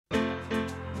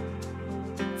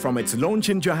From its launch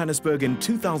in Johannesburg in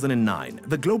 2009,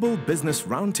 the Global Business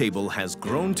Roundtable has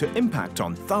grown to impact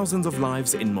on thousands of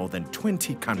lives in more than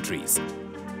 20 countries.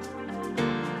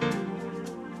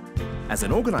 As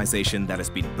an organization that has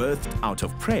been birthed out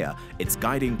of prayer, its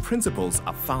guiding principles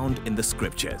are found in the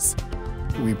scriptures.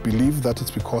 We believe that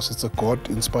it's because it's a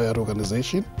God-inspired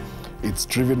organization. It's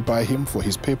driven by Him for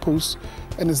His purpose,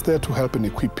 and it's there to help and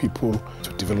equip people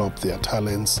to develop their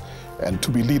talents and to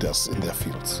be leaders in their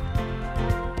fields.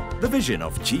 The vision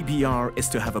of GBR is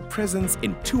to have a presence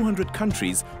in 200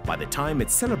 countries by the time it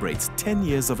celebrates 10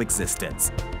 years of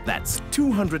existence. That's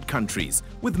 200 countries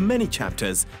with many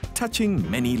chapters touching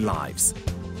many lives.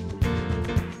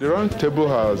 The Roundtable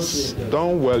has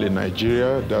done well in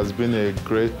Nigeria. There's been a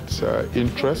great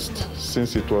interest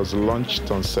since it was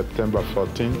launched on September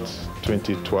 14th,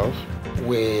 2012.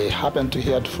 We happened to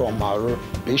hear from our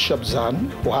Bishop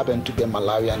Zan, who happened to be a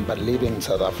Malawian but living in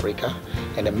South Africa,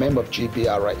 and a member of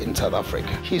GBR in South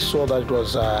Africa. He saw that it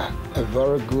was a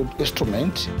very good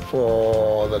instrument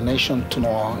for the nation to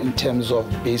know in terms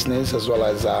of business as well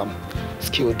as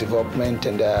skill development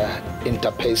and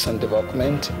interperson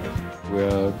development. We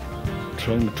are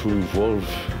trying to involve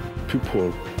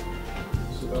people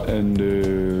and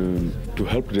to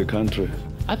help the country.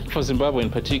 I think for Zimbabwe in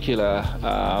particular,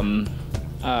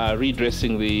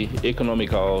 redressing the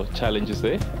economical challenges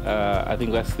there, I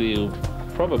think that's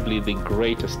probably the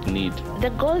greatest need.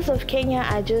 The goals of Kenya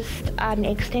are just an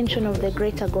extension of the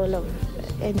greater goal of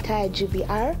entire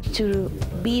GBR, to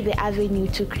be the avenue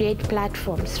to create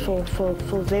platforms for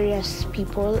various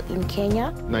people in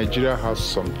Kenya. Nigeria has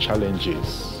some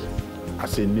challenges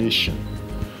as a nation,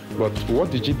 but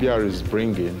what the GBR is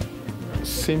bringing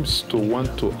seems to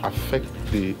want to affect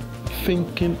the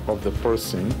thinking of the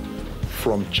person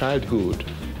from childhood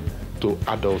to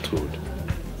adulthood.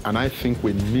 And I think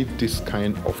we need this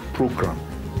kind of program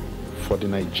for the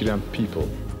Nigerian people.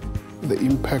 The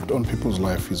impact on people's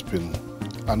life has been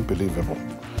unbelievable.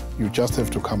 You just have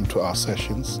to come to our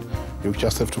sessions. You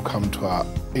just have to come to our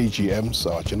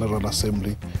AGMs, our General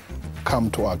Assembly, come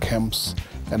to our camps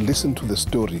and listen to the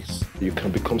stories. You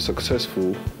can become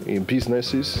successful in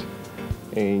businesses,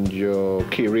 in your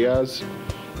careers,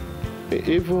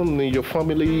 even in your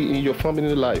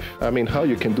family life. I mean, how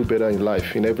you can do better in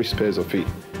life in every space of it.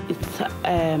 It's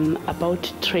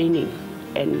about training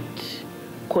and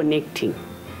connecting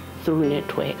through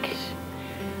network.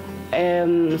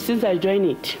 Since I joined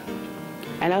it,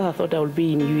 I never thought I would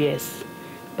be in US,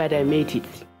 but I made it.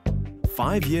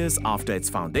 5 years after its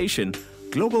foundation,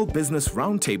 Global Business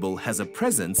Roundtable has a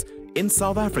presence in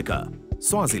South Africa,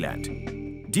 Swaziland,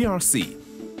 DRC,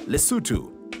 Lesotho,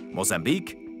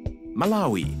 Mozambique,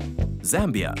 Malawi,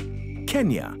 Zambia,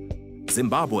 Kenya,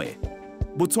 Zimbabwe,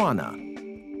 Botswana,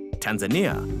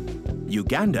 Tanzania,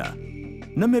 Uganda,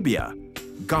 Namibia,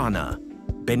 Ghana,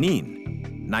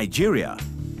 Benin, Nigeria,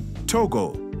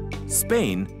 Togo,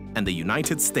 Spain, and the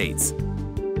United States.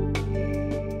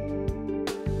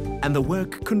 And the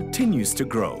work continues to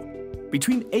grow.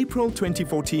 Between April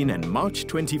 2014 and March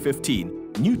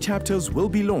 2015, new chapters will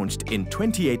be launched in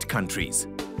 28 countries.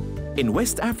 In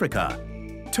West Africa,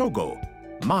 Togo,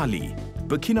 Mali,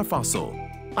 Burkina Faso,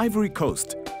 Ivory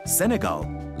Coast, Senegal,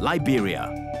 Liberia.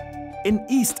 In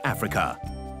East Africa,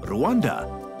 Rwanda,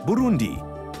 Burundi,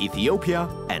 Ethiopia,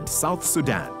 and South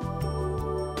Sudan.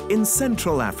 In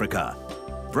Central Africa,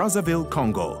 Brazzaville,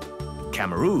 Congo,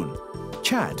 Cameroon,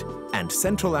 Chad, and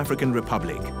Central African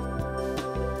Republic.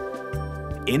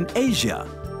 In Asia,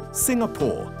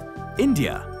 Singapore,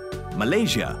 India,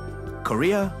 Malaysia,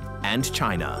 Korea, and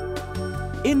China.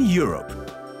 In Europe,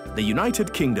 the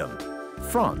United Kingdom,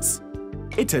 France,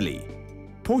 Italy,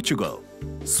 Portugal,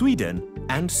 Sweden,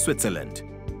 and Switzerland.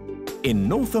 In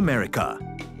North America,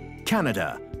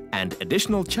 Canada, and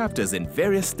additional chapters in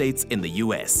various states in the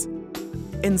US.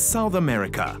 In South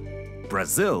America,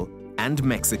 Brazil, and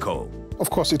Mexico. Of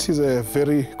course, it is a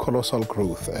very colossal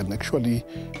growth, and actually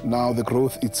now the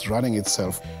growth is running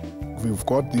itself. We've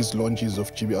got these launches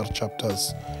of GBR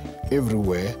chapters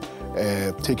everywhere,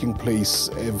 taking place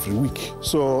every week.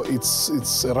 So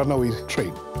it's a runaway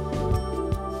train.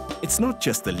 It's not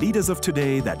just the leaders of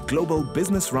today that Global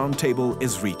Business Roundtable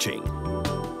is reaching.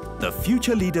 The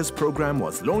Future Leaders program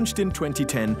was launched in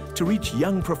 2010 to reach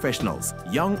young professionals,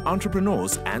 young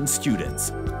entrepreneurs, and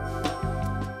students.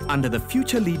 Under the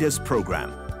Future Leaders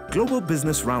program, Global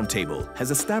Business Roundtable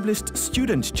has established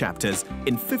student chapters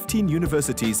in 15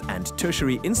 universities and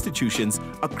tertiary institutions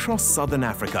across Southern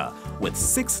Africa, with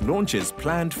 6 launches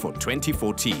planned for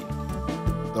 2014.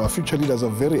 Our future leaders are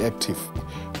very active.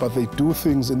 but they do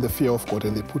things in the fear of God,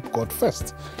 and they put God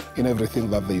first in everything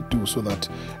that they do, so that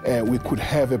we could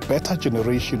have a better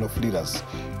generation of leaders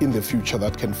in the future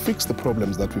that can fix the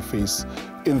problems that we face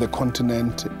in the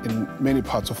continent, in many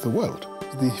parts of the world.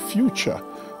 The future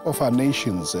of our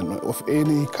nations and of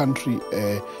any country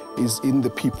is in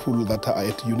the people that are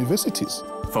at universities.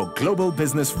 For Global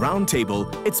Business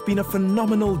Roundtable, it's been a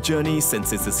phenomenal journey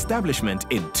since its establishment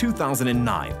in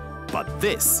 2009. But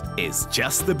this is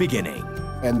just the beginning.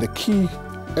 And the key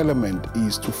element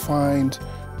is to find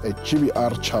a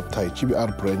GBR chapter, a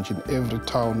GBR branch in every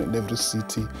town, in every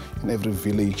city, in every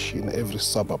village, in every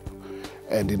suburb,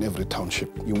 and in every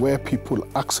township, where people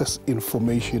access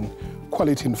information,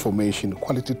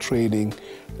 quality training,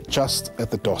 just at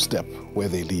the doorstep where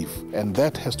they live. And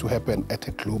that has to happen at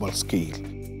a global scale.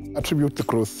 Attribute the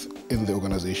growth in the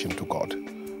organization to God.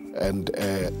 And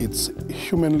it's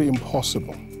humanly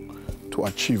impossible to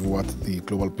achieve what the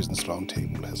Global Business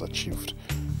Roundtable has achieved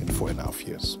in 4.5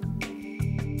 years.